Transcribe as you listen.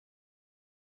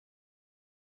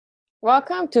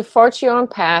Welcome to Forge Your Own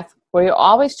Path, where you're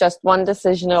always just one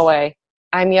decision away.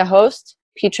 I'm your host,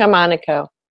 Petra Monaco.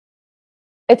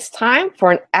 It's time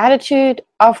for an attitude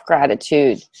of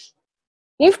gratitude.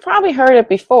 You've probably heard it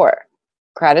before.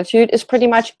 Gratitude is pretty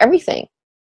much everything.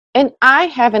 And I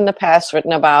have in the past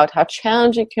written about how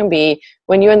challenging it can be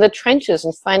when you're in the trenches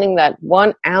and finding that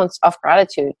 1 ounce of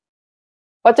gratitude.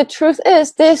 But the truth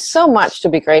is, there's so much to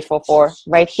be grateful for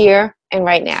right here and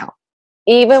right now,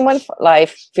 even when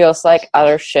life feels like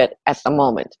utter shit at the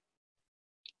moment.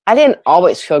 I didn't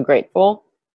always feel grateful,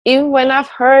 even when I've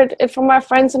heard it from my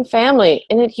friends and family,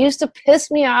 and it used to piss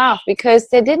me off because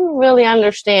they didn't really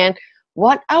understand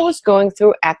what I was going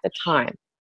through at the time.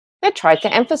 They tried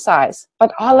to emphasize,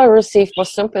 but all I received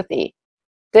was sympathy.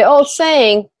 The old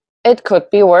saying, "it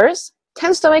could be worse,"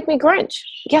 tends to make me cringe.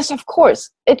 Yes, of course,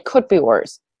 it could be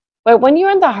worse. But when you're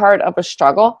in the heart of a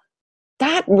struggle,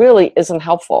 that really isn't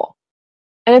helpful.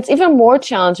 And it's even more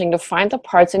challenging to find the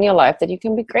parts in your life that you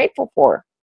can be grateful for.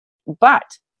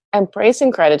 But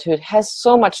embracing gratitude has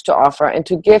so much to offer and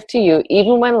to give to you,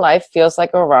 even when life feels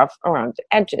like a rough around the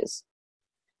edges.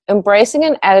 Embracing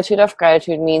an attitude of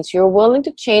gratitude means you're willing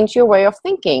to change your way of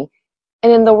thinking.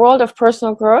 And in the world of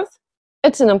personal growth,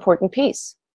 it's an important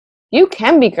piece. You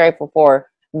can be grateful for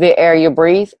the air you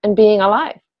breathe and being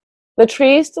alive, the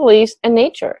trees, the leaves, and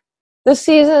nature, the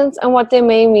seasons and what they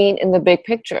may mean in the big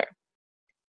picture,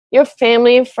 your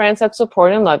family and friends that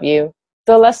support and love you,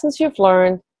 the lessons you've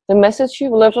learned, the message you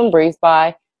live and breathe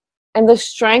by, and the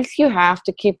strength you have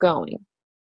to keep going.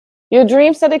 Your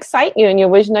dreams that excite you and your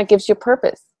vision that gives you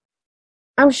purpose.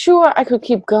 I'm sure I could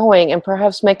keep going and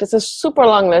perhaps make this a super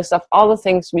long list of all the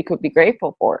things we could be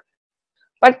grateful for.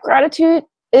 But gratitude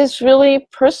is really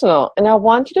personal, and I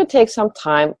want you to take some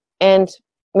time and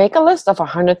make a list of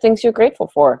 100 things you're grateful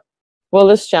for. Will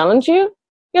this challenge you?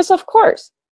 Yes, of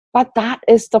course. But that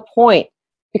is the point,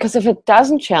 because if it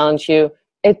doesn't challenge you,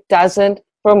 it doesn't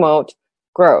promote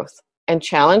growth. And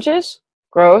challenges,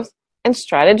 growth, and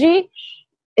strategy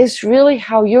is really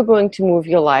how you're going to move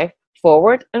your life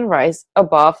forward and rise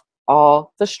above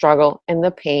all the struggle and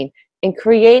the pain and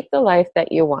create the life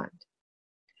that you want.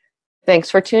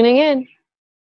 Thanks for tuning in.